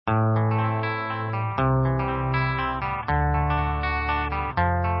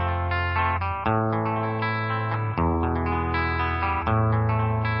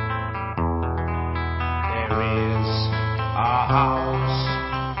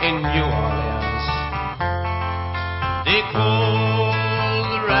in New Orleans. They call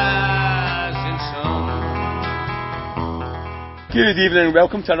the rising sun. Good evening and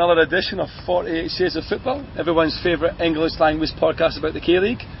welcome to another edition of 48 Shades of Football, everyone's favourite English language podcast about the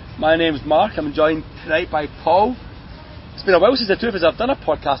K-League. My name's Mark, I'm joined tonight by Paul. It's been a while since the two of us have done a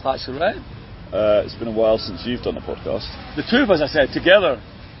podcast actually, right? It's been a while since you've done a podcast. The two of us, I said, together.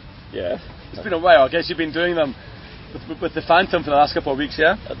 Yeah. It's been a while. I guess you've been doing them with the Phantom for the last couple of weeks,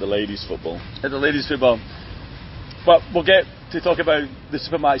 yeah? At the ladies' football. At the ladies' football. But we'll get to talk about the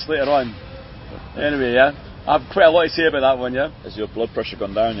Super Match later on. Anyway, yeah? I have quite a lot to say about that one, yeah? Has your blood pressure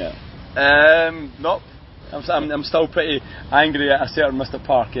gone down yet? Nope. I'm still pretty angry at a certain Mr.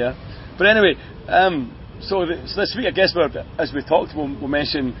 Park, yeah? But anyway, so this week, I guess, as we talked, we'll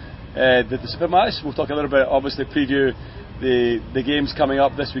mention the Super Match. We'll talk a little bit, obviously, preview the games coming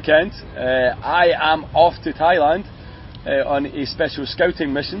up this weekend. I am off to Thailand on a special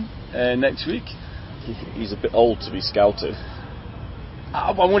scouting mission next week. He's a bit old to be scouted.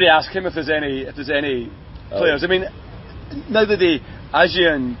 I'm going to ask him if there's any players. I mean, now that the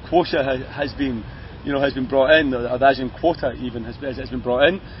ASEAN quota has been brought in, or the ASEAN quota even has been brought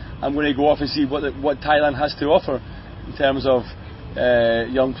in, I'm going to go off and see what Thailand has to offer in terms of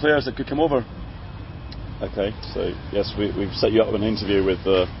young players that could come over. Okay, so yes, we've set you up an interview with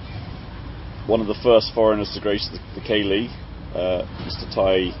one of the first foreigners to grace the K-League, Mr.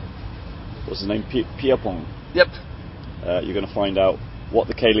 Thai. What's his name? Piapong. Yep. You're going to find out what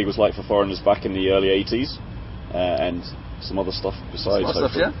the K-League was like for foreigners back in the early 80s, and some other stuff besides. Some other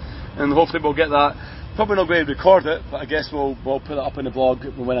stuff, yeah. And hopefully we'll get that. Probably not going to record it, but I guess we'll put it up in the blog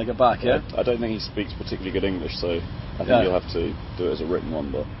when I get back, yeah? I don't think he speaks particularly good English, so I think you'll have to do it as a written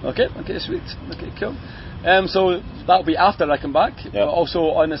one. But Okay, sweet. Okay, cool. So that'll be after I come back. Yep. But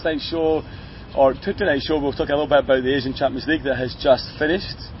also on this night's show, or tonight's show, we'll talk a little bit about the Asian Champions League that has just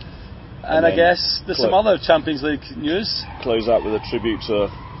finished. And I guess there's some other Champions League news. Close out with a tribute to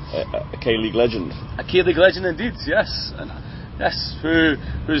a K-League legend. A K-League legend indeed, yes. And yes,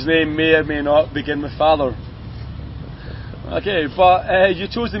 whose name may or may not begin with father. Okay, but you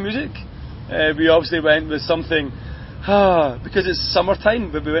chose the music. We obviously went with something, because it's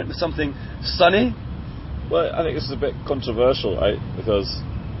summertime, but we went with something sunny. Well, I think this is a bit controversial, right? Because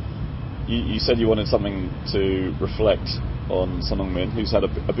you said you wanted something to reflect on Son Heung-min, who's had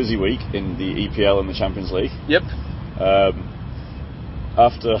a busy week in the EPL and the Champions League. Yep.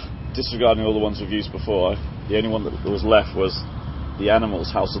 After disregarding all the ones we've used before, the only one that was left was the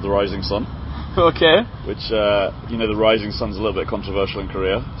Animals' House of the Rising Sun. Okay. Which, the Rising Sun's a little bit controversial in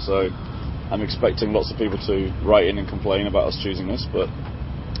Korea, so I'm expecting lots of people to write in and complain about us choosing this, but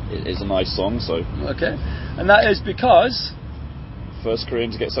it is a nice song, so... Okay. And that is because... First Korean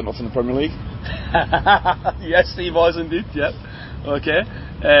to get sent off in the Premier League? Yes, he was indeed, yep. Okay.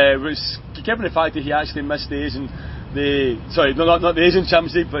 Given the fact that he actually missed not the Asian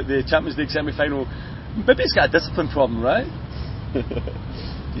Champions League, but the Champions League semi-final, maybe he's got a discipline problem, right?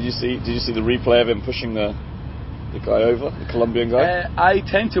 Did you see the replay of him pushing the guy over, the Colombian guy? I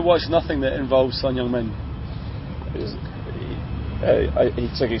tend to watch nothing that involves Son Heung-min. He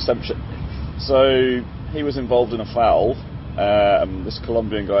took exception. So he was involved in a foul. This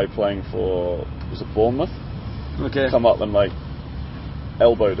Colombian guy playing for, was it Bournemouth? Okay. Come up and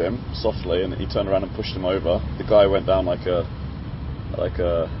elbowed him softly, and he turned around and pushed him over. The guy went down like a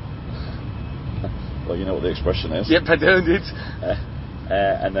well, you know what the expression is. Yep, I do indeed.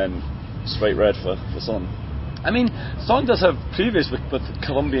 And then straight red for Son. I mean, Son does have previous with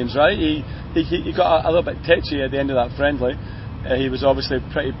Colombians, right? He got a little bit tetchy at the end of that friendly. He was obviously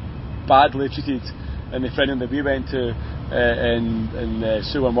pretty badly treated in the friendly that we went to in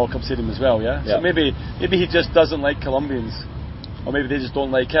Suwon World Cup Stadium as well, yeah? So maybe he just doesn't like Colombians, or maybe they just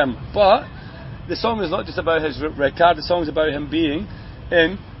don't like him. But the song is not just about his red card, the song is about him being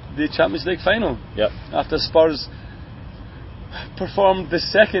in the Champions League final. Yep. After Spurs performed the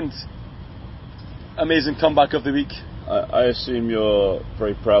second amazing comeback of the week. I assume you're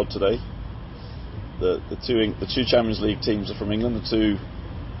very proud today. The two Champions League teams are from England. The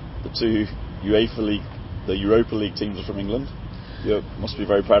two Europa League teams are from England. You must be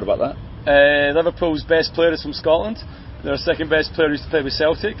very proud about that. Liverpool's best player is from Scotland. Their second best player used to play with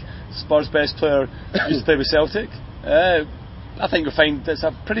Celtic. Spurs' best player used to play with Celtic. I think you'll find it's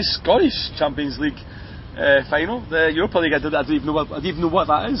a pretty Scottish Champions League final. The Europa League, I don't even know what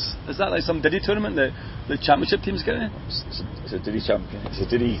that is. Is that like some Diddy tournament that the Championship teams get in? It's a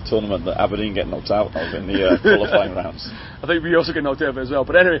Diddy tournament that Aberdeen get knocked out of in the qualifying rounds. I think we also get knocked out of it as well.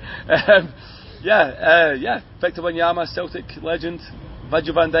 But anyway, Victor Wanyama, Celtic legend.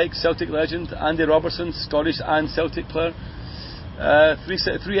 Virgil van Dijk, Celtic legend. Andy Robertson, Scottish and Celtic player.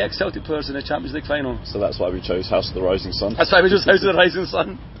 Three ex-Celtic players in the Champions League final. So that's why we chose House of the Rising Sun. That's why we chose House of the Rising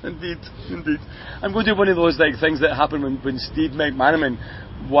Sun. Indeed. I'm going to do one of those like things that happened when Steve McManaman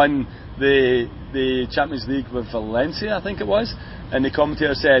won the Champions League with Valencia, I think it was, and the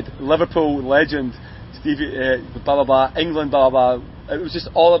commentator said, Liverpool legend, Stevie, blah blah blah, England, blah blah blah. It was just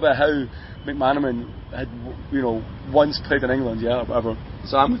all about how McManaman had, once played in England, or whatever.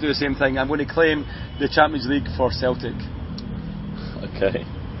 So I'm going to do the same thing. I'm going to claim the Champions League for Celtic. Okay.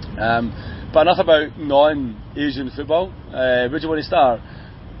 But enough about non-Asian football. Where do you want to start?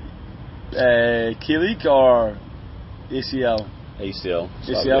 K-League or ACL? ACL.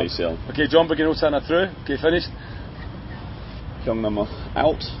 Okay, Jeonbuk and Ulsan are through. Okay, finished. Gyeongnam are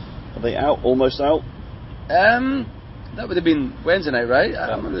out. Are they out? Almost out? That would have been Wednesday night, right?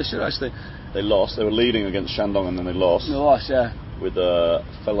 I'm not really sure actually. They lost. They were leading against Shandong and then they lost. They lost, yeah. With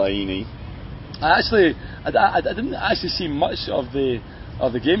Fellaini. I didn't actually see much of the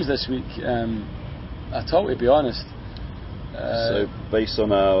games this week at all, to be honest. So based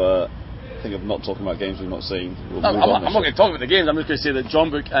on our thing of not talking about games we've not seen, we'll I'm not going to talk about the games. I'm just going to say that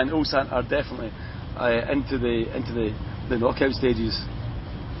Jeonbuk and Ulsan are definitely into the knockout stages.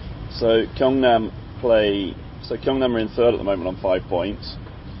 So Gyeongnam play. So Gyeongnam are in third at the moment on 5 points.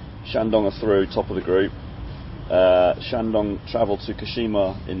 Shandong are through, top of the group. Shandong travelled to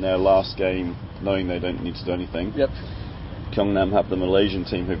Kashima in their last game, knowing they don't need to do anything. Yep. Gyeongnam have the Malaysian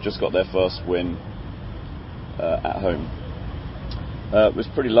team who've just got their first win at home. It was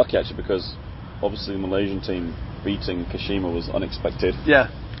pretty lucky actually, because obviously the Malaysian team beating Kashima was unexpected. Yeah.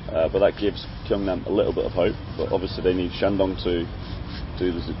 But that gives Gyeongnam a little bit of hope. But obviously they need Shandong to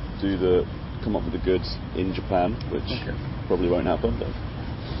come up with the goods in Japan, which probably won't happen. But.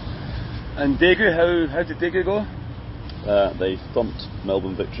 And Daegu, how did Daegu go? They thumped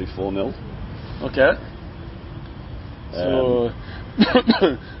Melbourne Victory 4-0. Okay. So,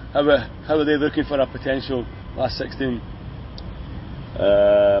 how are they looking for a potential last 16?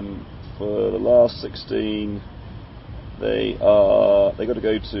 For the last 16, they got to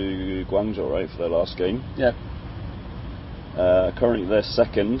go to Guangzhou, right, for their last game. Yeah. Currently they're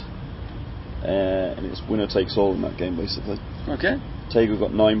second, and it's winner takes all in that game basically. Okay. Daegu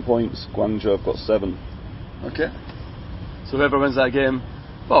got 9 points, Guangzhou have got 7. Okay. So whoever wins that game,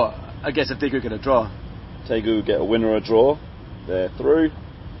 well, I guess if Daegu get a draw. Daegu get a win or a draw, they're through.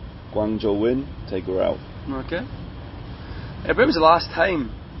 Guangzhou win, Daegu out. Okay. When was the last time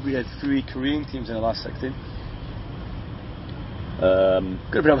we had 3 Korean teams in the last 16?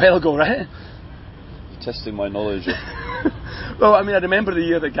 Could have been a while ago, right? You're testing my knowledge of... Well, I mean, I remember the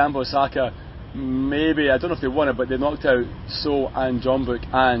year that Gamba Osaka, maybe, I don't know if they won it, but they knocked out So and Jeonbuk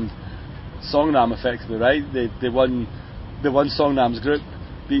and Songnam effectively, right? They won Songnam's group,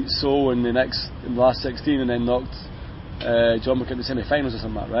 beat So in the last 16, and then knocked Jeonbuk in the semi-finals or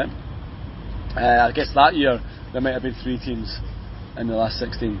something like that, right? I guess that year there might have been 3 teams in the last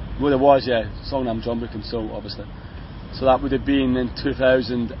 16. Well, there was, yeah, Songnam, Jeonbuk and So, obviously. So that would have been in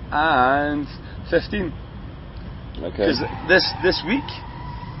 2015. Okay. Because this week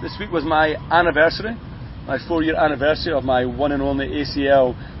was my anniversary, my 4-year anniversary of my one and only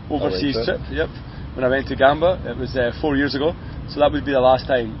ACL overseas trip. Yep, when I went to Gamba, it was 4 years ago. So that would be the last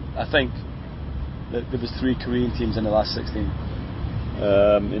time I think that there was 3 Korean teams in the last 16.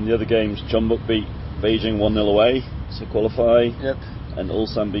 In the other games, Jeonbuk beat Beijing 1-0 away to qualify. Yep. And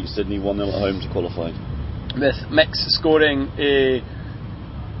Ulsan beat Sydney 1-0 at home to qualify. With Mix scoring a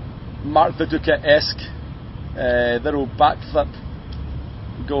Mark Viduka-esque little backflip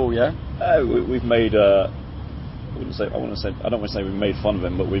goal, yeah. We've made. I don't want to say we've made fun of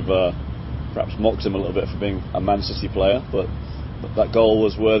him, but we've perhaps mocked him a little bit for being a Man City player. But that goal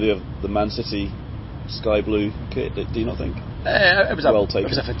was worthy of the Man City sky blue kit. Do you not think? It was taken. It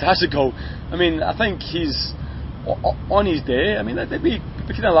was a fantastic goal. I mean, I think he's on his day. I mean, we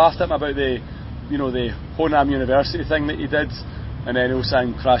kind of laughed at him about the Honam University thing that he did, and then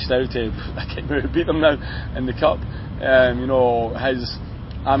Ulsan crashed out to I can't remember who beat them now in the cup.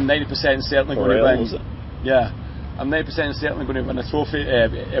 I'm 90% certainly going to win. Was it? Yeah, I'm 90% certainly going to win a trophy,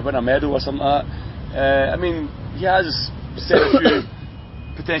 win a medal or something like that. I mean, he has said a few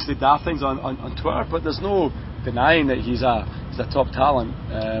potentially daft things on Twitter, but there's no denying that he's a top talent.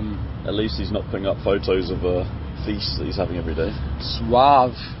 At least he's not putting up photos of feasts that he's having every day.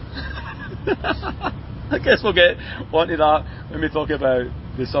 Suave. I guess we'll get onto that when we talk about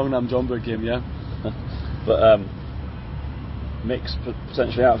the Songnam Jeonbuk game, yeah. But Mix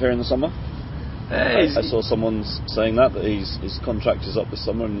potentially out here in the summer. I saw someone saying that his contract is up this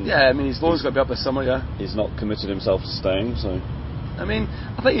summer. And yeah, I mean his loan's got to be up this summer, yeah. He's not committed himself to staying, so. I mean,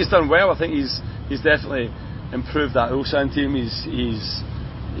 I think he's done well. I think he's definitely improved that Ulsan team. He's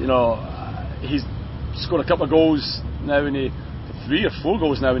scored a couple of goals now in the 3 or 4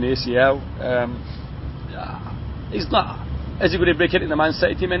 goals now in the ACL. He's not. Is he going to break into the Man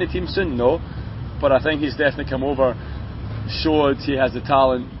City team anytime soon? No, but I think he's definitely come over, showed he has the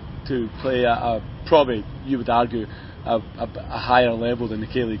talent to play at a, probably you would argue, a higher level than the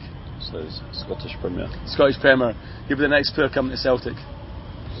K-League. So it's Scottish Premier. Scottish Premier. He'll be the next player coming to Celtic.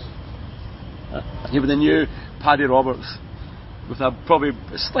 He'll be the new Paddy Roberts, with a probably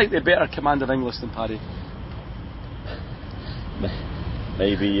slightly better command of English than Paddy.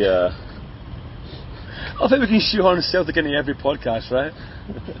 Maybe. I think we can shoehorn Celtic into every podcast, right?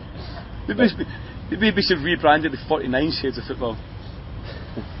 Maybe we should rebrand it with 49 Shades of Football.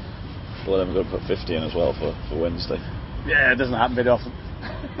 Well, then we've got to put 50 in as well for Wednesday. Yeah, it doesn't happen very often.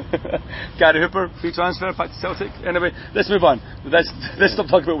 Gary Hooper, free transfer back to Celtic. Anyway, let's move on. Let's stop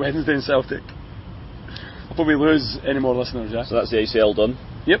talking about Wednesday in Celtic before we lose any more listeners. Yeah. So that's the ACL done.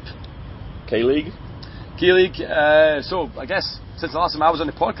 Yep. K-League. K-League. So I guess since the last time I was on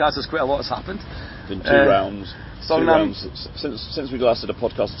the podcast, there's quite a lot has happened. Been 2 rounds. Songnam, since we last did a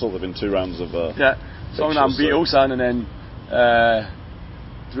podcast at all, there've been 2 rounds of. Songnam beat Ulsan and then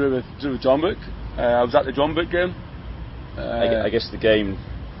drew with John Book. I was at the John Book game. I guess the game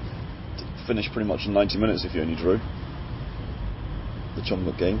finished pretty much in 90 minutes if you only drew. The John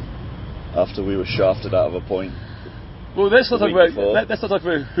Book game, after we were shafted out of a point. Well, let's not talk about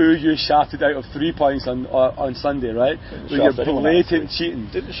who you shafted out of 3 points on Sunday, right? With your blatant cheating.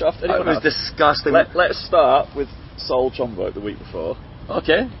 Didn't shaft anyone. It was disgusting. Let's start with Seoul Chongbuk the week before.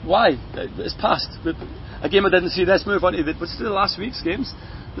 Okay, why? It's past. A game I didn't see. Let's move on to the last week's games.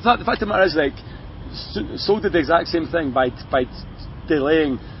 The fact of the matter is, like, Seoul did the exact same thing by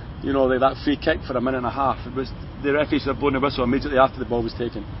delaying, like that free kick for a minute and a half. It was the referee should have blown the whistle immediately after the ball was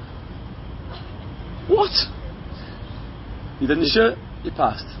taken. What? You didn't shoot, you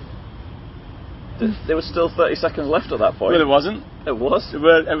passed. There was still 30 seconds left at that point. Well, there wasn't. It was? It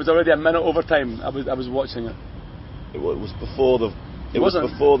was already a minute overtime. I was watching it. It was before the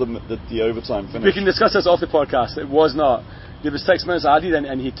overtime finished. We can discuss this off the podcast. It was not. There was 6 minutes added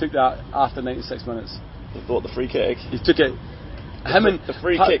and he took that after 96 minutes. I thought the free kick. He took it. The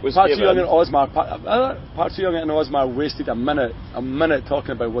free kick was Park given. Soo-young and Osmar wasted a minute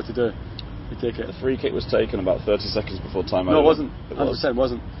talking about what to do. Take it. The free kick was taken about 30 seconds before time out. No, it wasn't. 100%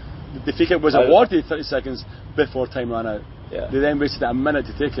 wasn't. The free kick was awarded 30 seconds before time ran out. Yeah. They then wasted a minute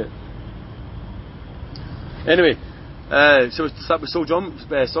to take it. Anyway, so that was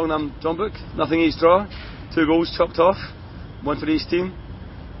Songnam Jeonbuk. Nothing each draw. 2 goals chopped off. 1 for each team.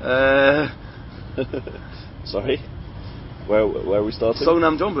 Sorry? Where are we starting?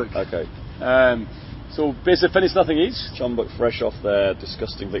 Songnam Jeonbuk. Okay. So basically finished nothing each. Jeonbuk fresh off their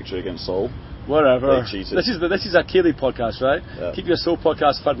disgusting victory against Seoul. Whatever. They cheated. This is a K-League podcast, right? Yeah. Keep your Seoul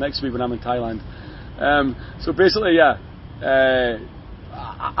podcast for next week when I'm in Thailand. So basically, yeah.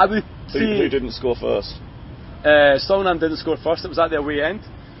 I would see Who didn't score first? Songnam didn't score first. It was at their away end,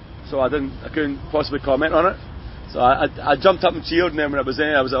 so I couldn't possibly comment on it. So I jumped up and cheered, and then when it was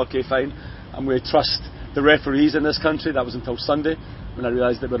in, I was like, okay, fine. I'm going to trust the referees in this country. That was until Sunday when I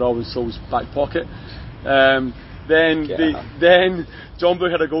realised that we're all in Seoul's back pocket. Then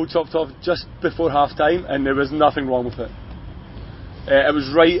Jeonbuk had a goal chopped off just before half time, and there was nothing wrong with it. It was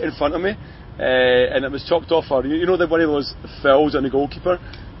right in front of me, and it was chopped off for the one of those fouls on the goalkeeper,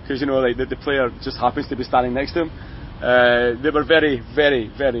 because like the player just happens to be standing next to him. They were very, very,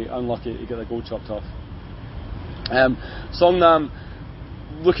 very unlucky to get a goal chopped off. Songnam,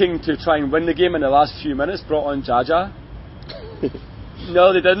 looking to try and win the game in the last few minutes, brought on Jaja.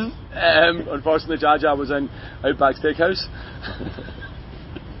 No, they didn't. Unfortunately, Jaja was in Outback Steakhouse.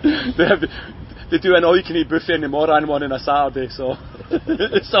 They do an all-you-can-eat buffet in the Moran one on a Saturday, so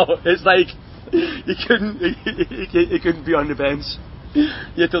it's like he couldn't be on the bench.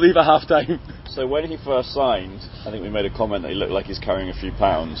 You had to leave at half time. So when he first signed, I think we made a comment that he looked like he's carrying a few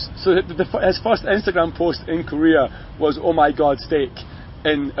pounds. So his first Instagram post in Korea was "Oh my God, steak"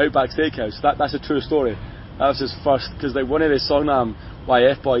 in Outback Steakhouse. That's a true story. That was his first, because like one of the Songnam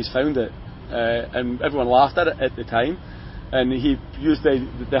YF boys found it, and everyone laughed at it at the time, and he used the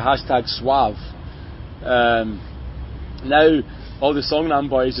hashtag suave. Now all the Songnam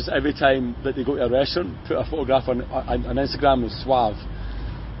boys, just every time that they go to a restaurant, put a photograph on Instagram with suave.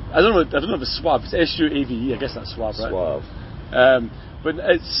 I don't know if it's suave. It's SUAVE. I guess that's suave, right? Suave. But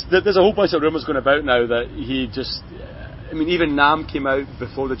there's a whole bunch of rumours going about now that he just. I mean, even Nam came out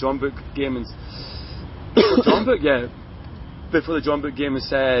before the Jeonbuk game and. Before the Jeonbuk game and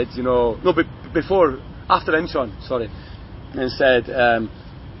said, after Incheon, and said,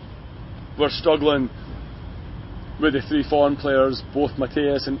 we're struggling with the 3 foreign players. Both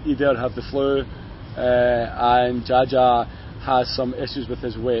Matthias and Eder have the flu, and Jaja has some issues with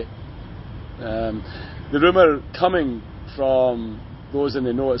his weight. The rumour coming from those in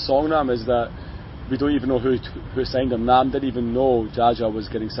the know at Songnam is that we don't even know who signed him. Nam didn't even know Jaja was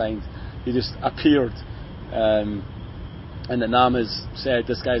getting signed. He just appeared, and that Nam has said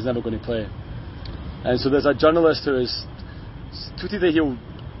this guy's never going to play. And so there's a journalist who has tweeted that he'll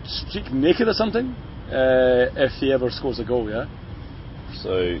streak naked or something if he ever scores a goal. Yeah.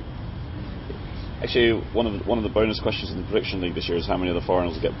 So, actually, one of the bonus questions in the prediction league this year is how many of the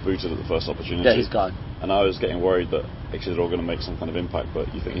foreigners will get booted at the first opportunity. Yeah, he's gone. And I was getting worried that actually they're all going to make some kind of impact,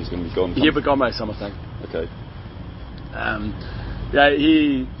 but you think he's going to be gone? He'll be gone by summer time. Okay.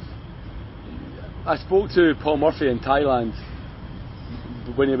 I spoke to Paul Murphy in Thailand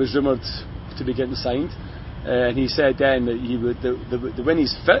when he was rumoured to be getting signed, and he said then that he would when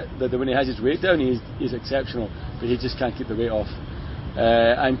he's fit, that when he has his weight down, he's exceptional, but he just can't keep the weight off.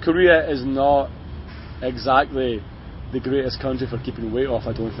 And Korea is not exactly the greatest country for keeping weight off,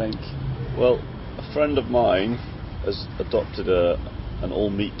 I don't think. Well, a friend of mine has adopted an all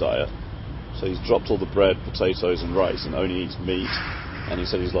meat diet, so he's dropped all the bread, potatoes and rice and only eats meat, and he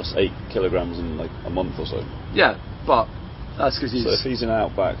said he's lost 8 kilograms in like a month or so. Yeah, but that's because he's... So if he's in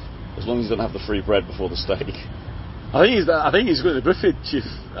Outback, as long as he doesn't have the free bread before the steak. I think he's going to the buffet, Chief.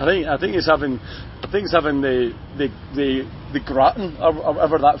 I think he's having the gratin or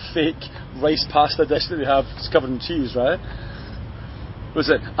whatever, that fake rice pasta dish that they have covered in cheese, right? Was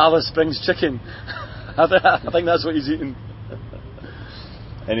it Alice Springs chicken? I think that's what he's eating.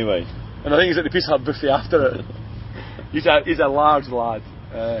 Anyway, and I think he's at the Pizza Hut buffet after it. He's a large lad.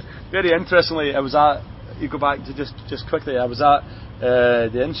 Very interestingly, you go back to just quickly, I was at the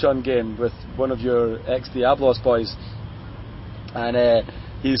Incheon game with one of your ex-Diablos boys, and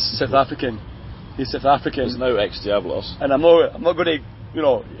he's South African. There's no ex-Diablos. And I'm not going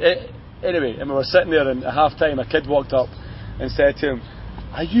to, anyway, and we were sitting there, and at half time a kid walked up and said to him,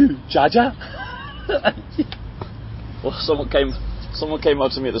 "Are you Jaja?" Well, someone came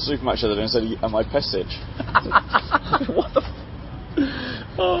up to me at the Supermatch the other day and said, "Am I Pesic?" What the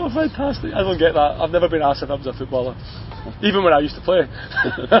Oh, fantastic. I don't get that. I've never been asked if I was a footballer. Even when I used to play.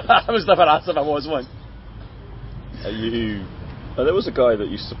 I was never asked if I was one. There was a guy that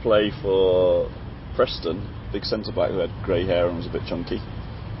used to play for Preston, big centre-back who had grey hair and was a bit chunky.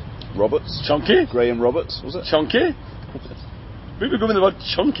 Roberts? Chunky? Graham Roberts, was it? Chunky? We were going with the word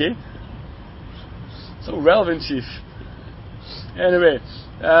chunky. So relevant, Chief. Anyway,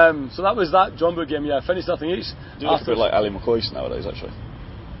 so that was that John Book game. Yeah, I finished nothing each. You look a bit like Ali McCoy nowadays, actually.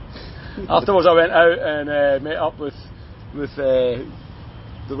 Afterwards, I went out and met up with the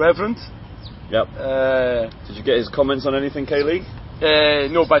Reverend. Yep. Did you get his comments on anything, K-League?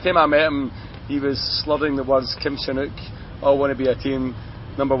 No, by the time I met him, he was slurring the words Kim Chinook. All want to be a team.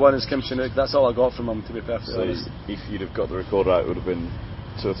 Number 1 is Kim Chinook. That's all I got from him, to be perfectly honest. If you'd have got the recorder out, it would have been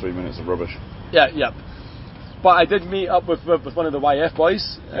 2 or 3 minutes of rubbish. Yeah. But I did meet up with one of the YF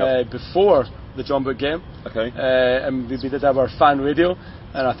boys before the John Book game. Okay. And we did our fan radio,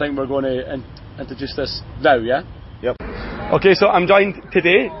 and I think we're going to introduce this now, yeah? Yep. Okay, so I'm joined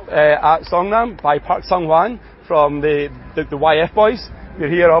today at Songnam by Park Sung-hwan from the YF boys. We're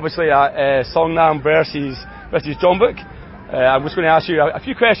here obviously at Songnam versus John Book. I'm just going to ask you a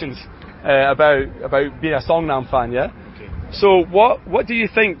few questions about being a Songnam fan, yeah? Okay. So what do you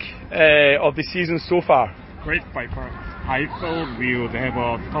think of the season so far? Great by far. I thought we would have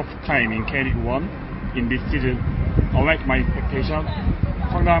a tough time in K-League 1 in this season. Unlike my expectation,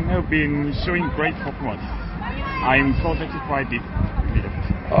 Songnam have been showing great performance. I'm so satisfied with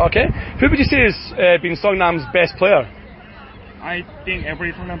it. Okay. Who would you say has been Songnam's best player? I think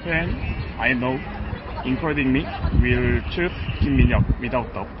every Songnam fan I know, including me, will choose Kim Min-hyuk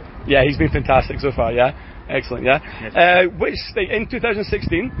without doubt. Yeah, he's been fantastic so far, yeah? Excellent, yeah? Yes. In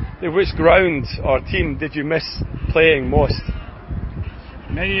 2016, which ground or team did you miss playing most?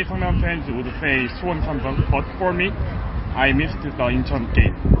 Many Songnam fans would say Suwon Samsung, but for me, I missed the Incheon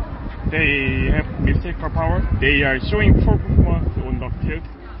game. They have mystical power. They are showing performance on the field,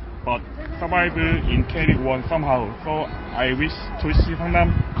 but survive in K-League 1 somehow. So I wish to see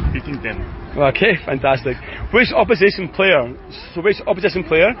Songnam beating them. Okay, fantastic. Which opposition player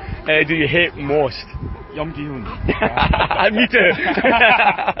do you hate most? Yum Ji-hoon. Me too.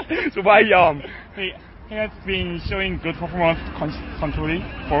 So why Yum? He has been showing good performance constantly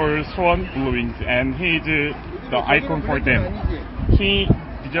for Suwon Blue Wings, and he is the icon for them. He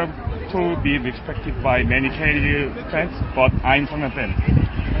deserves to be respected by many K-League fans, but I'm Songnam fan.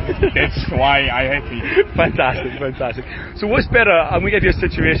 That's why I happy. Fantastic. So what's better, I'm going to give you a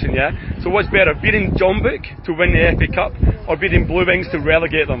situation, yeah? So what's better, beating John Book to win the FA Cup or beating Blue Wings to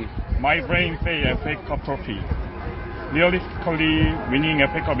relegate them? My brain say FA Cup trophy. Realistically, winning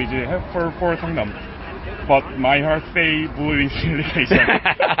FA Cup is helpful for Songnam. But my heart say Blue Wings relegation.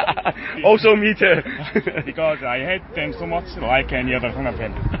 Also me too. Because I hate them so much like any other Songnam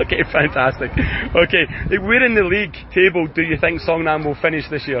fan. Okay, fantastic. Okay, where in the league table do you think Songnam will finish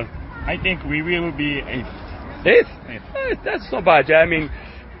this year? I think we will be 8th. 8th? Eighth. That's not bad, yeah. I mean,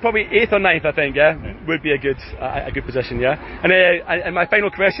 probably 8th or 9th, I think, yeah, would be a good position, yeah. And my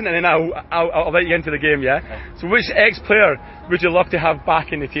final question, and then I'll let you into the game, yeah. So, which ex-player would you love to have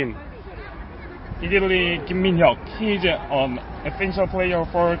back in the team? Easily Kim Min-hyuk. He is an essential player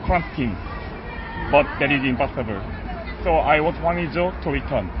for current team, but that is impossible. So I want Hwang Hee-jo to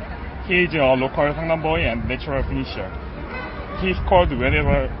return. He is a local Songnam boy and natural finisher. He scored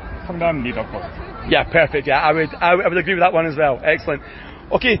whenever Songnam need a goal. Yeah, perfect. Yeah, I would agree with that one as well. Excellent.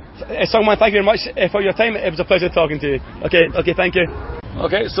 Okay, Sungman, thank you very much for your time. It was a pleasure talking to you. Okay, thank you.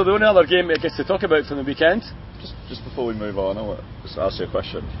 Okay, so the only other game it gets to talk about from the weekend. Just before we move on, I want to just ask you a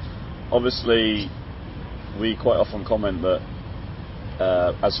question. Obviously, we quite often comment that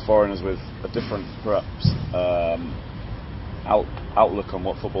as foreigners with a different, perhaps, outlook on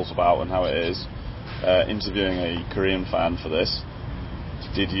what football's about and how it is, interviewing a Korean fan for this,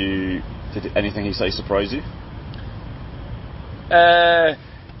 did anything he say surprise you?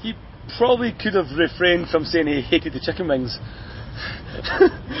 He probably could have refrained from saying he hated the chicken wings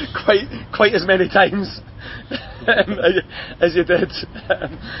quite as many times as you did,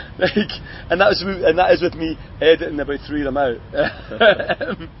 and that is with me editing about 3 of them out.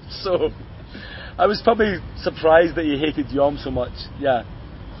 So I was probably surprised that he hated Yom so much. Yeah,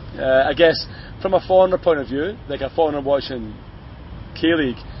 I guess from a foreigner point of view, like a foreigner watching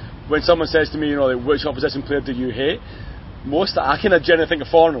K-League, when someone says to me, like, which opposition player do you hate? I kind of generally think of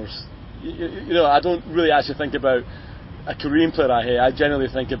foreigners. I don't really actually think about a Korean player I hate. I generally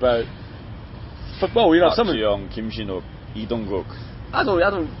think about football. Someone. Park Ji-young, Kim Shin-wook, Lee Dong-guk. I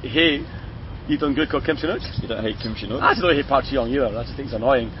don't hate Lee Dong-guk or Kim Shin-wook. You don't hate Kim Shin-wook? I don't hate Park Ji-young either. I just think it's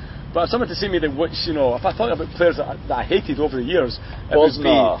annoying. But if someone to say me if I thought about players that I hated over the years, it would be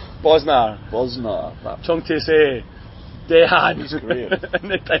Bosnar, Chung Tae-se, Daehan. He's Korean. At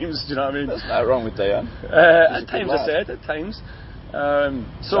times, do you know what I mean? There's nothing wrong with Daehan. At times, I said. At times.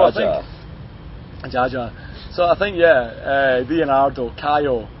 So I think Jaja. So I think Leonardo,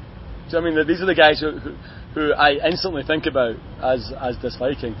 Kayo. Do you know what I mean? These are the guys who I instantly think about as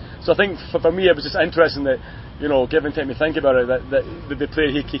disliking. So I think for me it was just interesting that given time to think about it, that the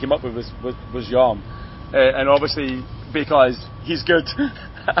player he came up with was Yom, and obviously because he's good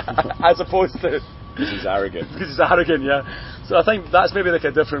as opposed to. Because he's arrogant. Because he's arrogant, yeah. So I think that's maybe like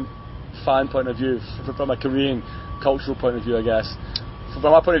a different fan point of view from a Korean cultural point of view, I guess. From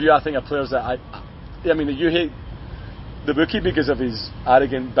my point of view, I think of players that you hate the bookie because of his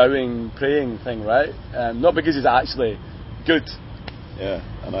arrogant bowing, praying thing, right? Not because he's actually good. Yeah,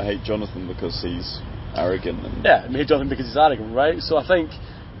 and I hate Jonathan because he's arrogant. I hate Jonathan because he's arrogant, right? So I think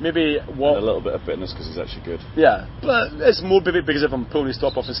maybe and a little bit of bitterness because he's actually good. Yeah, but it's more maybe because of him pulling his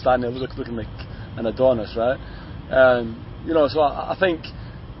top off and standing there looking like an Adonis, right? So I think,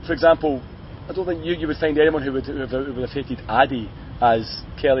 for example, I don't think you would find anyone who would have hated Adi, as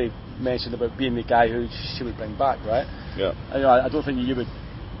Kelly mentioned about being the guy who she would bring back, right? Yeah. I don't think you would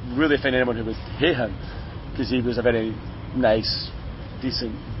really find anyone who would hate him because he was a very nice,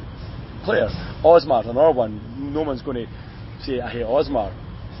 decent player. Osmar, another one. No one's going to say I hate Osmar,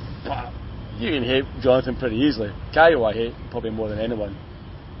 but you can hate Jonathan pretty easily. Kayo I hate probably more than anyone,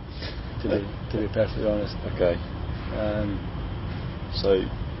 to be perfectly honest. Okay. So,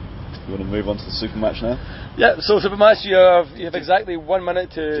 you want to move on to the super match now? Yeah. So super match, you have exactly 1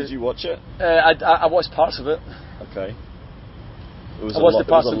 minute to. Did you watch it? I watched parts of it. Okay. It was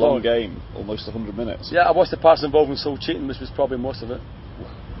a long game, almost 100 minutes. Yeah, I watched the parts involving Seoul cheating, which was probably most of it.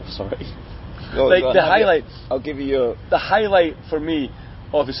 Sorry. The highlight. I'll give you the highlight for me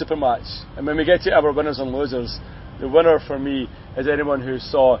of the super match, and when we get to our winners and losers, the winner for me is anyone who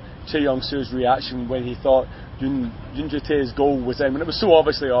saw Chae Young-soo's reaction when he thought Yoon Jae-tae's goal was in, when it was so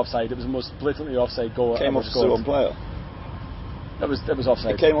obviously offside. It was the most blatantly offside goal came ever off scored. a Suwon player. It was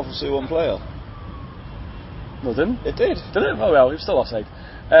offside. It came off a Suwon player. No, it didn't. It did. Did it? Oh well, it was still offside.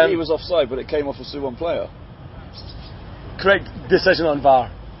 He was offside, but it came off a Suwon player. Correct decision on VAR.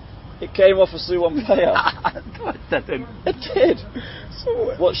 It came off a Suwon player. No, it didn't. It did.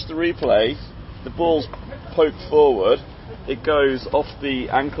 So watch the replay. The ball's poked forward. It goes off the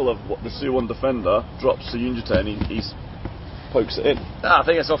ankle of the Suwon defender, drops to Yoon Jae-tae, and pokes it in. I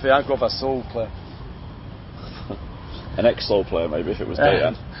think it's off the ankle of a Seoul player. An ex-Seoul player, maybe, if it was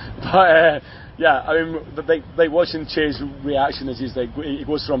Dayan. But yeah, I mean, like watching Che's reaction as he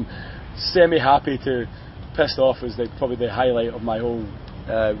goes from semi-happy to pissed off is probably the highlight of my whole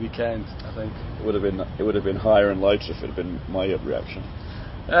weekend. I think it would have been higher and lighter if it had been my reaction.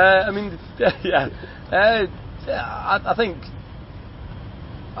 I mean, yeah. I think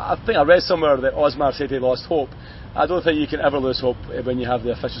I read somewhere that Osmar said he lost hope. I don't think you can ever lose hope when you have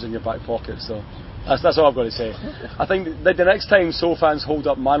the officials in your back pocket. So that's all I've got to say. I think that the next time Seoul fans hold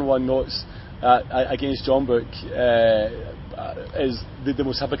up Man 1 notes against John Book is the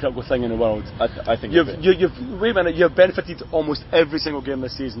most hypocritical thing in the world. I think wait a minute. You've benefited almost every single game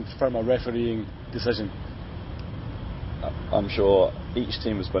this season from a refereeing decision. I'm sure each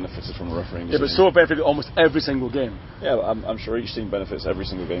team has benefited from a refereeing decision. Yeah, but Seoul benefited almost every single game. Yeah, I'm sure each team benefits every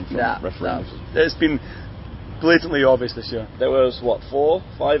single game from refereeing. It's been blatantly obvious this year. There was 4,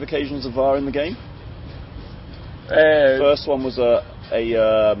 5 occasions of VAR in the game. First one was the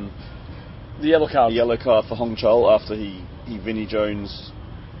yellow card. The yellow card for Hong Chul after he Vinnie Jones,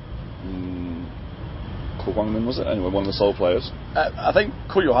 Ko Kwang-min, was it? Anyway, one of the Seoul players. I think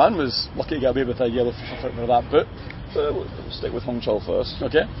Ko Johan was lucky to get away with a yellow for that boot. We'll stick with Hong Chul first.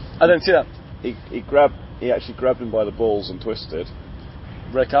 Okay, I didn't see that. He actually grabbed him by the balls and twisted.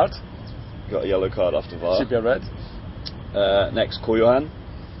 Red card. Got a yellow card after VAR. Should be a red. Next, Ko Johan.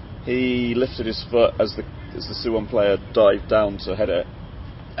 He lifted his foot as the Suwon player dived down to head it.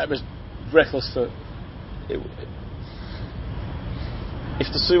 It was reckless foot. If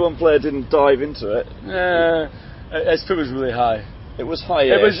the Suwon player didn't dive into it, his foot was really high. It was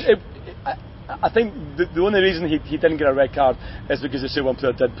high. I think the only reason he didn't get a red card is because the Suwon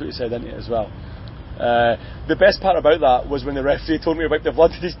player did put his head into it as well. The best part about that was when the referee told me about the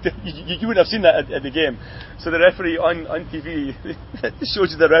blood. You wouldn't have seen that at the game. So the referee on TV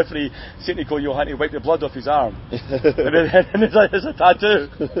shows you the referee saying to Ko Johan to wipe the blood off his arm, and it's a tattoo.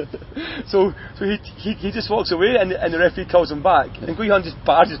 so he just walks away, and the referee calls him back, and Ko Johan just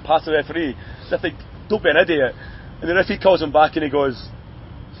barges past the referee. I think, don't be an idiot. And the referee calls him back, and he goes,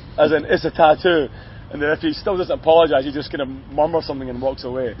 as in, it's a tattoo. And the referee still doesn't apologise, he just kind of murmurs something and walks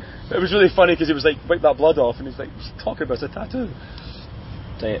away. But it was really funny because he was like, wipe that blood off, and he's like, what are you talking about? It's a tattoo.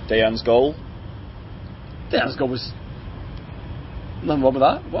 Dayan's goal? Dayan's goal was nothing wrong with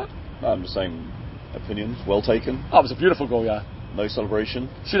that. What? I'm just saying, opinions, well taken. That was a beautiful goal, yeah. No celebration.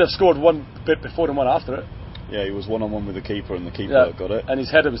 Should have scored one bit before and one after it. Yeah, he was 1-on-1 with the keeper, and the keeper got it. And his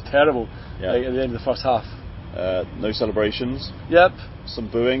header was terrible at the end of the first half. No celebrations. Yep. Some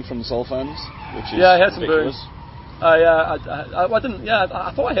booing from the Seoul fans, which is I heard ridiculous. Some booing. I didn't. Yeah,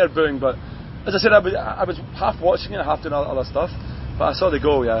 I thought I heard booing, but as I said, I was half watching it, half doing other stuff. But I saw the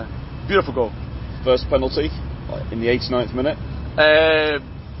goal. Yeah, beautiful goal. First penalty in the 89th minute.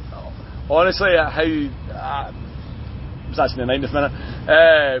 Honestly, it was actually the 90th minute.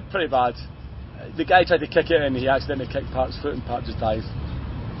 Pretty bad. The guy tried to kick it and he accidentally kicked Park's foot, and Park just dived.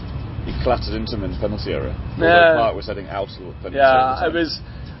 He clattered into him in the penalty area. Park was heading out of the penalty area. Yeah,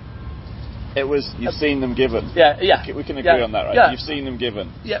 it was. You've seen them given. Yeah. We can agree on that, right? Yeah. You've seen them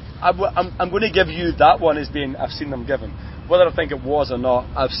given. Yeah, I'm going to give you that one as being I've seen them given. Whether I think it was or not,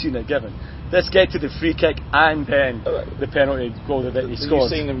 I've seen it given. Let's get to the free kick and then the penalty goal that he scored. You've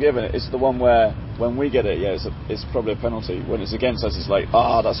seen them given it. It's the one where when we get it, it's probably a penalty. When it's against us, it's like,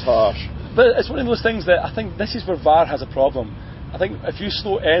 that's harsh. But it's one of those things that I think this is where VAR has a problem. I think if you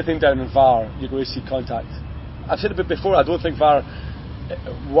slow anything down in VAR, you're going to see contact. I've said it before, I don't think VAR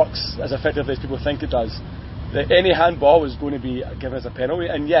works as effectively as people think it does. That any handball is going to be given as a penalty,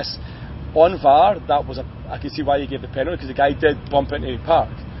 and yes, on VAR, I can see why you gave the penalty, because the guy did bump into Park.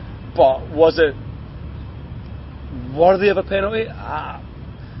 But was it worthy of a penalty? I've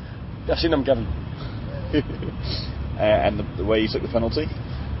seen them given. And the way you took the penalty?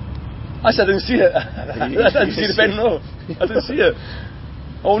 I said I didn't see it. I didn't see the penalty. No, I didn't see it.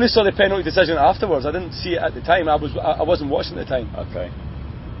 I only saw the penalty decision afterwards. I didn't see it at the time. I wasn't watching at the time. Okay.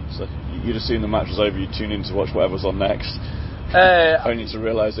 So you'd assume the match was over. You'd tune in to watch whatever's on next. Only to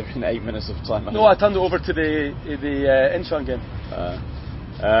realise they're in 8 minutes of time. No, I turned it over to the Incheon game.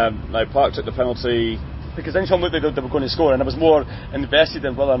 No, Park took the penalty because Incheon looked like they were going to score, and I was more invested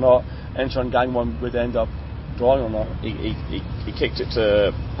in whether or not Incheon Gangwon would end up drawing or not. He kicked it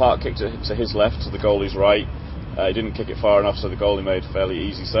to Park, kicked it to his left, to the goalie's right. He didn't kick it far enough, so the goalie made a fairly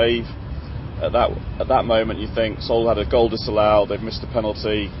easy save. At that moment, you think Seoul had a goal disallowed. They've missed a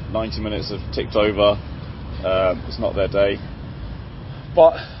penalty. 90 minutes have ticked over. It's not their day.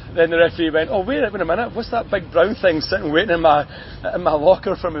 But then the referee went, wait a minute, what's that big brown thing sitting waiting in my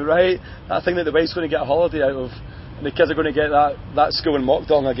locker for me, right? That thing that the wife's going to get a holiday out of. and the kids are going to get that school in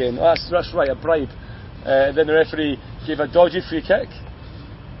Mockdong again. Oh, that's right, a bribe. Then the referee gave a dodgy free kick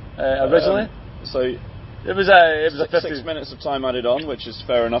originally. So it was a 6 minutes of time added on, which is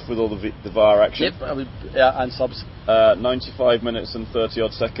fair enough with all the VAR action. Yep, and subs. 95 minutes and 30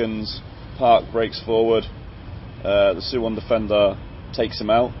 odd seconds. Park breaks forward. The Suwon defender takes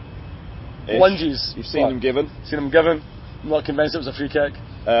him out. Lunges. You've seen him given. Seen him given. I'm not convinced it was a free kick.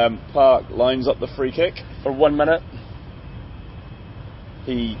 Park lines up the free kick For 1 minute.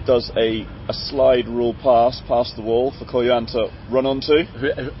 He does a slide rule pass past the wall for Koyuan to run onto.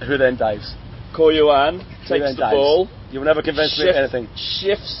 Who then dives? Koyuan takes the ball. You will never convince me of anything.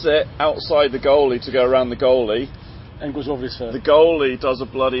 Shifts it outside the goalie to go around the goalie. And goes over his foot. The goalie does a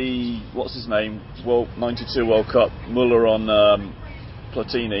bloody, what's his name, 92 World Cup, Muller on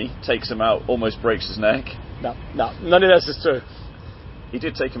Platini, takes him out, almost breaks his neck. No, none of this is true. He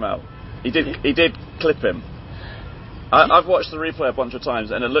did take him out. He did clip him. I've watched the replay a bunch of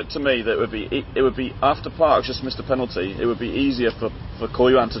times, and it looked to me that it would be after Parks just missed a penalty, it would be easier for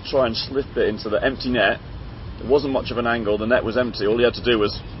Koyuan to try and slip it into the empty net. It wasn't much of an angle, the net was empty, all he had to do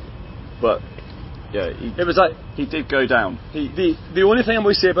was, but yeah, he did go down. The only thing I'm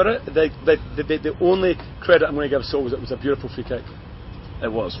going to say about it, the only credit I'm going to give Seoul was it was a beautiful free kick.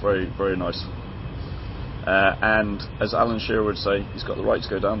 It was very, very nice. And as Alan Shearer would say, he's got the right to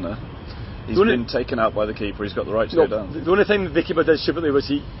go down there. He's been taken out by the keeper. He's got the right to go down. The only thing the keeper did stupidly was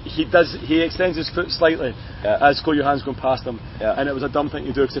he extends his foot slightly as Koyuhan's going past him, and it was a dumb thing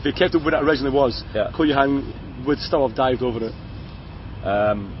to do because if he kept it where it originally was, Koyuhan would still have dived over it.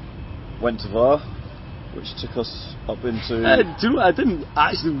 Went to VAR, which took us up into. I didn't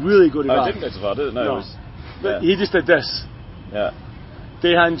actually really go to VAR. I didn't go to VAR, did it? No. It was, but he just did this. Yeah.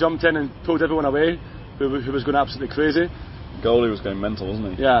 Dehan jumped in and pulled everyone away, who was going absolutely crazy. Goalie was going mental,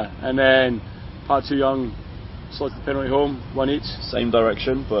 wasn't he? Yeah, and then Park Chu-young slotted the penalty home, one each. Same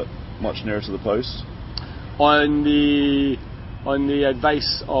direction, but much nearer to the post. On the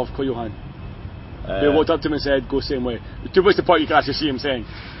advice of Koyuhan. They walked up to him and said, go same way. To which the point you can actually see him saying,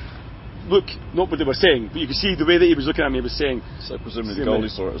 look, not what they were saying, but you could see the way that he was looking at me, he was saying. So presumably the goalie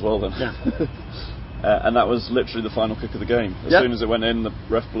saw it as well then. Yeah. And that was literally the final kick of the game. As soon as it went in, the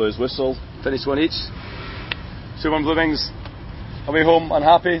ref blew his whistle. Finished one each. Suwon Blue Wings away home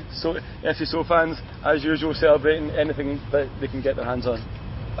unhappy. So FC Seoul fans, as usual, celebrating anything that they can get their hands on.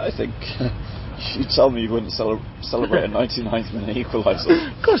 I think you tell me you wouldn't celebrate a 99th minute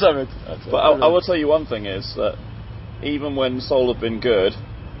equaliser. Of course I would. But I will tell you one thing is that even when Seoul have been good,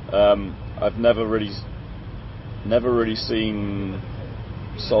 I've never really seen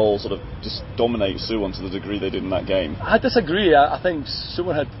Seoul sort of just dominate Suwon to the degree they did in that game. I disagree. I think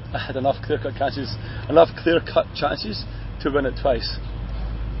Suwon had enough clear-cut chances to win it twice.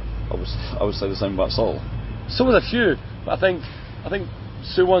 I would say the same about Seoul. So was a few, but I think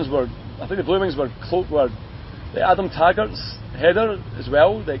Suwon's were. I think the Blue Wings were Adam Taggart's header as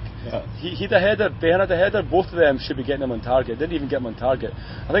well. He had a header, Ben had a header. Both of them should be getting him on target. Didn't even get him on target.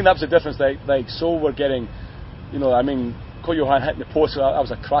 I think that was the difference. Like Seoul were getting, Koyuhan hitting the post. So that was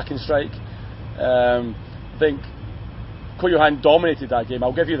a cracking strike. I think Koyuhan dominated that game.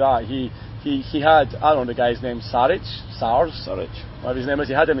 I'll give you that. He had, I don't know the guy's name, Saric, whatever his name is.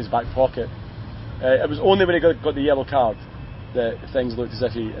 He had him in his back pocket. It was only when he got the yellow card that things looked as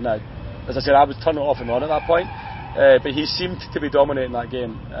if he. And as I said, I was turning it off and on at that point. But he seemed to be dominating that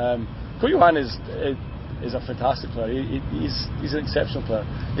game. Koyuhan is a fantastic player. He's an exceptional player.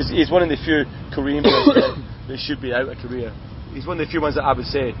 He's one of the few Korean players that should be out of Korea. He's one of the few ones that I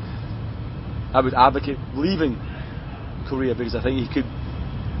would advocate leaving Korea because I think he could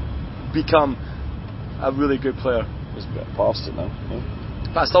become a really good player. He's a bit past it now. Yeah.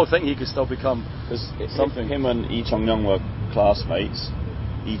 But I still think he could still become something. Him and Lee Chung-young were classmates.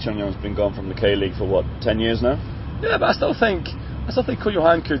 Lee Chung-young's been gone from the K-League for 10 years now? Yeah, but I still think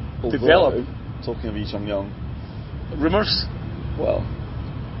Koyuhan could develop. Talking of Lee Chung-young, rumours? Well,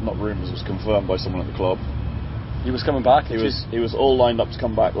 not rumours. It was confirmed by someone at the club. He was coming back. He was all lined up to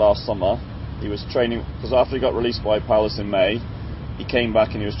come back last summer. He was training because after he got released by Palace in May, he came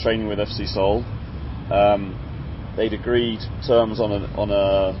back and he was training with FC Seoul. They'd agreed terms on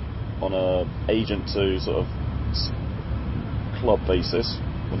a agent to sort of club basis,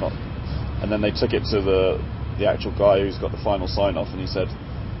 and then they took it to the actual guy who's got the final sign off, and he said,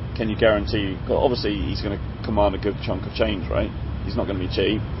 "Can you guarantee?" Obviously, he's going to command a good chunk of change, right? He's not going to be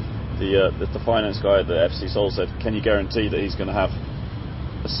cheap. The finance guy at the FC Seoul said, "Can you guarantee that he's going to have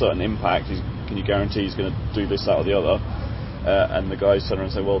a certain impact? Can you guarantee he's going to do this, that, or the other?" And the guys turned around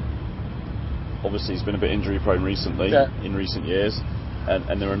and said, "Well, obviously he's been a bit injury prone recently, in recent years,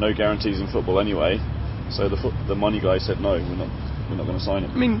 and there are no guarantees in football anyway. So the money guy said no, we're not going to sign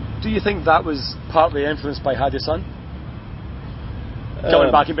him. I mean, do you think that was partly influenced by Hadi's son?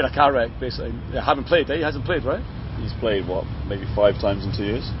 Coming back and being a car wreck, basically. He hasn't played, right? He's played, maybe 5 times in 2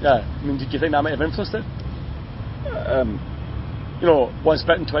 years? Yeah. I mean, do you think that might have influenced it? Once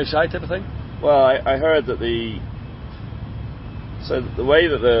bitten, twice shy type of thing? Well, I heard that the way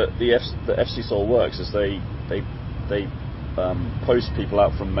that the FC Seoul works is they post people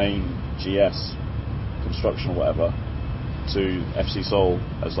out from main GS construction or whatever to FC Seoul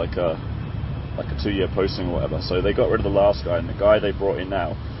as like a 2-year posting or whatever. So they got rid of the last guy, and the guy they brought in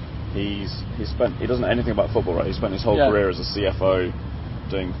now, he doesn't know anything about football, right? He spent his whole career as a CFO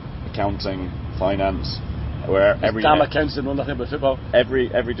doing accounting, finance, where every damn accountants know nothing about football.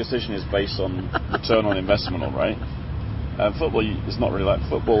 Every decision is based on return on investment, all right? Football is not really like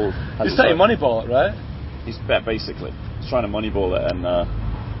football. He's trying to moneyball it, right? He's basically trying to moneyball it, and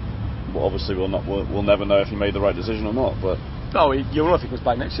obviously we'll never know if he made the right decision or not. But you'll know if he goes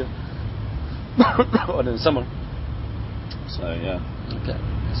back next year or in the summer. So yeah. Okay,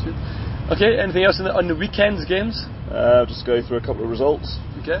 that's good. Okay, anything else on the weekend's games? Just go through a couple of results.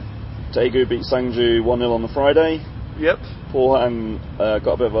 Okay. Daegu beat Sangju 1-0 on the Friday. Yep. Pohang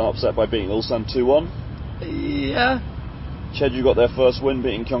got a bit of an upset by beating Ulsan 2-1. Yeah. Jeju got their first win,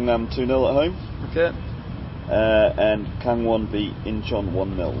 beating Gyeongnam 2-0 at home. Okay. And Gangwon beat Incheon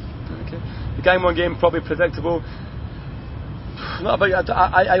 1-0. Okay. The Gangwon game probably predictable.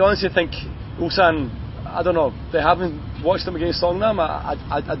 I honestly think Ulsan, I don't know, they haven't watched them against Songnam.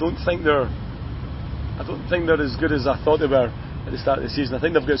 I don't think they're as good as I thought they were at the start of the season. I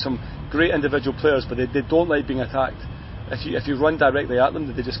think they've got some great individual players, but they don't like being attacked. If you run directly at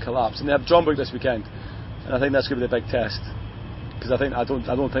them, they just collapse. And they have Jeonbuk this weekend, and I think that's going to be the big test, because I don't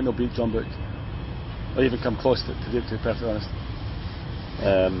think they'll beat Jeonbuk or even come close to be perfectly honest.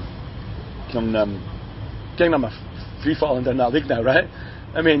 Gyeongnam are free falling down that league now, right?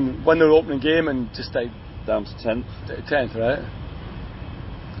 I mean, won their opening game and just down to 10th. 10th, right?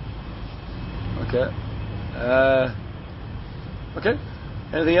 Okay. Okay.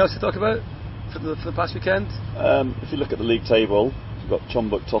 Anything else to talk about for the past weekend? If you look at the league table, you've got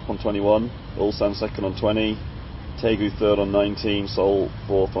Jeonbuk top on 21, Ulsan second on 20, Daegu third on 19, Seoul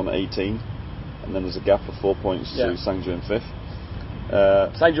fourth on 18, and then there's a gap of 4 points to Sangju in fifth.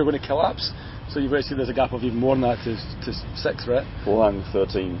 Sangju are going to collapse, so you've got to see there's a gap of even more than that to sixth, right? Pohang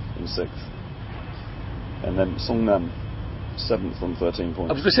 13 in sixth, and then Songnam 7th on 13 points.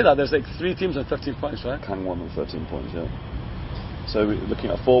 I was going to say that there's like 3 teams on 13 points, right? Gangwon on 13 points, yeah. So we're looking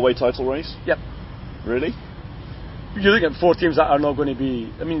at a 4-way title race? Yep. Really? You're looking at 4 teams that are not going to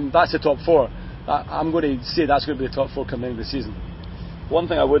be... I mean, that's the top 4. I'm going to say that's going to be the top 4 coming into the season. One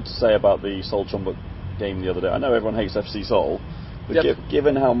thing I would say about the Seoul Jeonbuk game the other day, I know everyone hates FC Seoul, but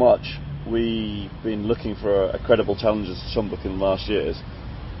given how much we've been looking for a credible challenger to Jeonbuk in the last years,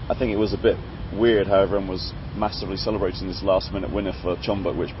 I think it was a bit weird how everyone was massively celebrating this last-minute winner for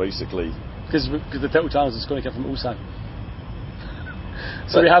Jeonbuk, which basically... Because the title challenge is going to come from Ulsan.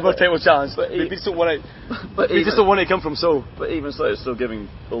 So we have our title challenge, but we just don't want it to come from Seoul. But even so, it's still giving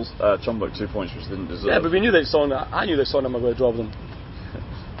Jeonbuk 2 points, which they didn't deserve. Yeah, but we knew that I knew that Songnam were going to drop them.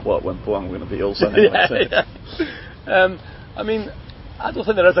 What, when Pohang were going to beat Ulsan anyway? Yeah. I mean, I don't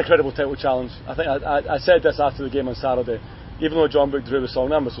think there is a credible title challenge. I think I said this after the game on Saturday. Even though Jeonbuk drew with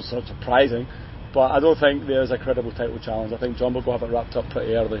Songnam, which was sort of surprising, but I don't think there is a credible title challenge. I think Jeonbuk will have it wrapped up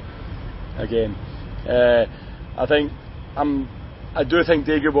pretty early again. I do think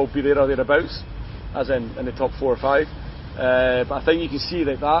Daegu will be there or thereabouts, as in the top 4 or 5. But I think you can see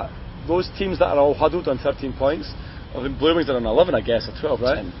that those teams that are all huddled on 13 points, I think Blue Wings are on 11, I guess, or 12,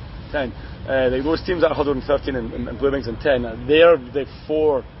 right? 10. Those teams that are huddled on 13 and Blue Wings on 10, they're the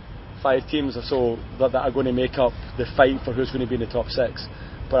 4, 5 teams or so that are going to make up the fight for who's going to be in the top 6.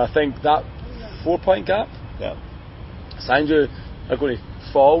 But I think that 4-point gap, Sangju are going to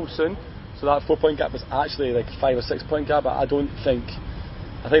fall soon. So that 4-point gap is actually like a 5 or 6 point gap. But I think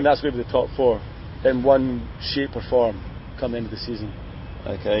that's going to be the top 4 in one shape or form come the end of the season.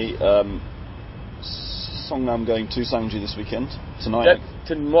 Okay. Songnam going to Sangju this weekend tonight. Yep.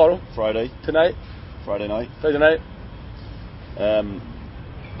 Tomorrow. Friday. Tonight. Friday night. Friday night.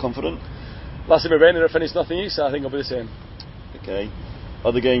 Confident? Last time we went there, finished nothing each, so I think it'll be the same. Okay.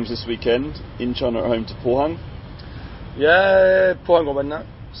 Other games this weekend. Incheon at home to Pohang. Yeah, Pohang will win that.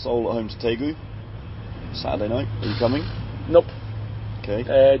 Seoul at home to Daegu. Saturday night. Are you coming? Nope. Okay.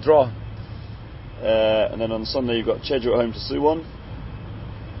 Draw. And then on Sunday you've got Jeju at home to Suwon.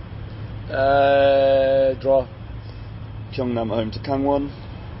 Draw. Gyeongnam at home to Gangwon.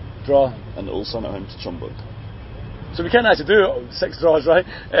 Draw. And Ulsan at home to Jeonbuk. So we can't actually do 6 draws, right?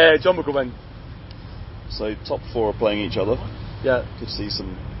 Jeonbuk will win. So top 4 are playing each other. Yeah, Could see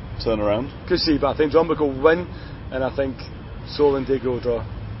some turnaround. could see, but I think Drumbuck will win, and I think Seoul and Daegu will draw.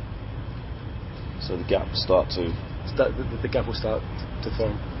 So the gap start to. The gap will start to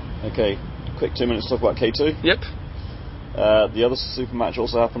form. Okay, quick 2 minutes to talk about K2. Yep. The other super match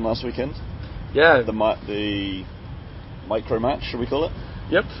also happened last weekend. Yeah. The micro match, should we call it?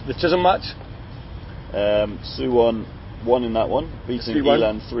 Yep. The Chisholm match. Suwon won in that one, beating 3-1.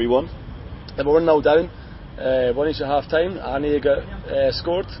 Eland 3-1. They were 1-0 down, 1 each at half time. Annie got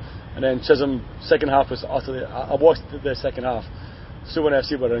scored, and then Chisholm second half was utterly. I watched the second half. Suwon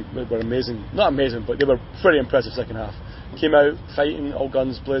FC were amazing, not amazing, but they were pretty impressive second half. Came out fighting, all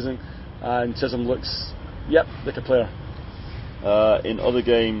guns blazing, and Chisholm looks, like a player. In other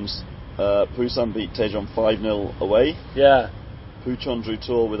games, Busan beat Daejeon 5-0 away. Yeah. Pucheon drew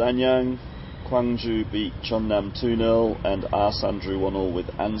 2-2 with Anyang. Gwangju beat Cheonnam 2-0, and Asan drew 1-1 with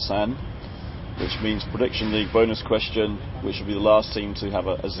Ansan, which means Prediction League bonus question, which will be the last team to have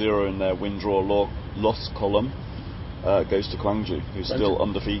a 0 in their win-draw-loss column, goes to Gwangju, who's still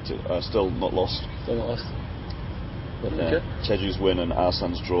undefeated, still not lost. Still not lost. But Okay. Jeju's win and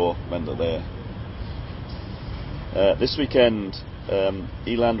Asan's draw meant that they're. This weekend,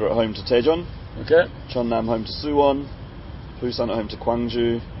 Eland are at home to Daejeon, Okay. Cheonnam home to Suwon, Busan at home to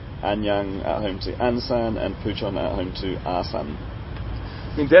Gwangju, Anyang at home to Ansan, and Pucheon at home to Asan.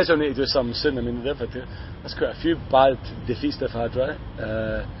 I mean, Daejeon need to do something soon. I mean, that's quite a few bad defeats they've had, right?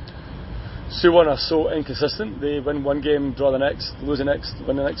 Suwon are so inconsistent. They win one game, draw the next, lose the next,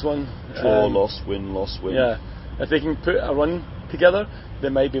 win the next one. Draw, loss, win, loss, win. Yeah. If they can put a run together, they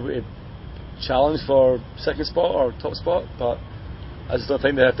might be able to challenge for second spot or top spot, but I just don't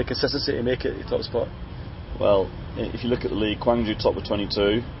think they have the consistency to make it the top spot. Well, if you look at the league, Gwangju top with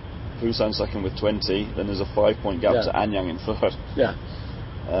 22, Busan second with 20, then there's a 5-point gap to Anyang in third. Yeah.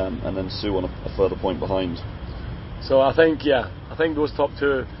 And then Suwon a further point behind. So I think those top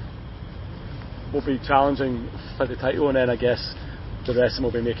 2 will be challenging for the title, and then I guess the rest of them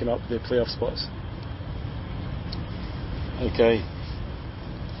will be making up the playoff spots. Okay.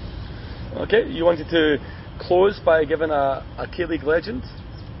 Okay, you wanted to close by giving a K-League legend?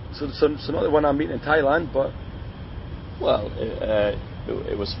 So not the one I'm meeting in Thailand, but... Well,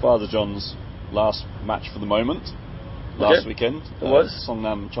 it was Father John's last match for the moment, last weekend. It was?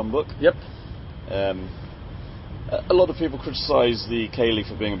 Songnam Cheonbuk. Yep. A lot of people criticise the K-League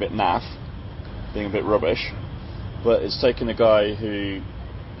for being a bit naff, being a bit rubbish, but it's taken a guy who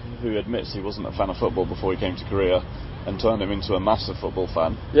admits he wasn't a fan of football before he came to Korea and turned him into a massive football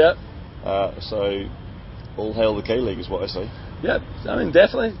fan. Yeah. So, all hail the K-League is what I say. Yeah, I mean,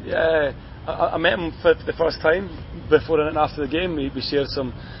 definitely. Yeah, I met him for the first time before and after the game. We shared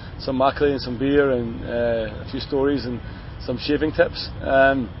some mackerel and some beer and a few stories and some shaving tips.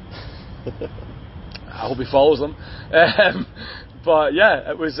 I hope he follows them. But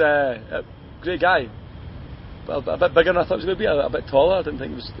yeah, it was a great guy. A bit bigger than I thought he was going to be. A bit taller. I didn't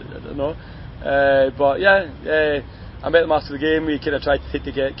think he was. I don't know. But yeah, I met him after the game. We kind of tried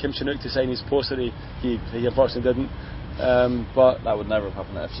to get Kim Chinook to sign his poster. He unfortunately didn't. But that would never have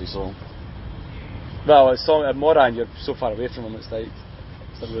happened at FC Seoul. Well, it's at Moran, you're so far away from him, it's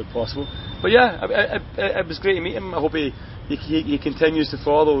not really possible. But yeah, it was great to meet him. I hope he continues to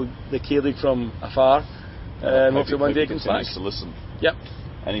follow the K-League from afar. Hopefully one day he comes back. To listen. Yep.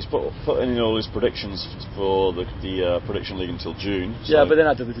 And he's put in all his predictions for the Prediction League until June. So. Yeah, but then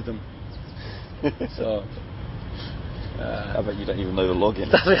I deleted them. So. I bet you don't even know the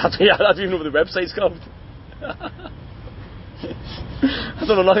login. I don't even know what the website's called. I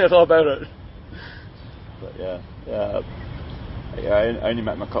don't know nothing at all about it. But yeah, I only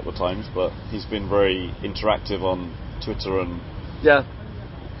met him a couple of times, but he's been very interactive on Twitter and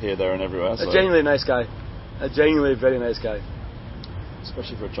here, there, and everywhere. A genuinely nice guy, a genuinely very nice guy,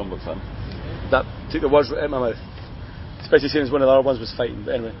 especially for a Cheonbuk fan. That took the words right out of my mouth, especially seeing as one of the other ones was fighting.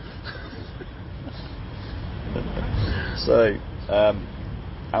 But anyway. So,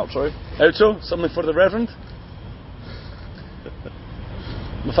 outro, something for the Reverend.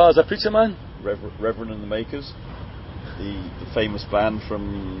 My father's a preacher man. Reverend and the Makers, the famous band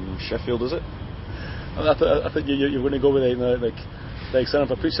from Sheffield, is it? I thought you were going to go with like son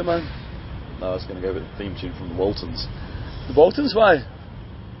of a preacher man. No, I was going to go with the theme tune from the Waltons. The Waltons, why?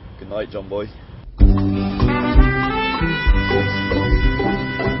 Good night, John Boy.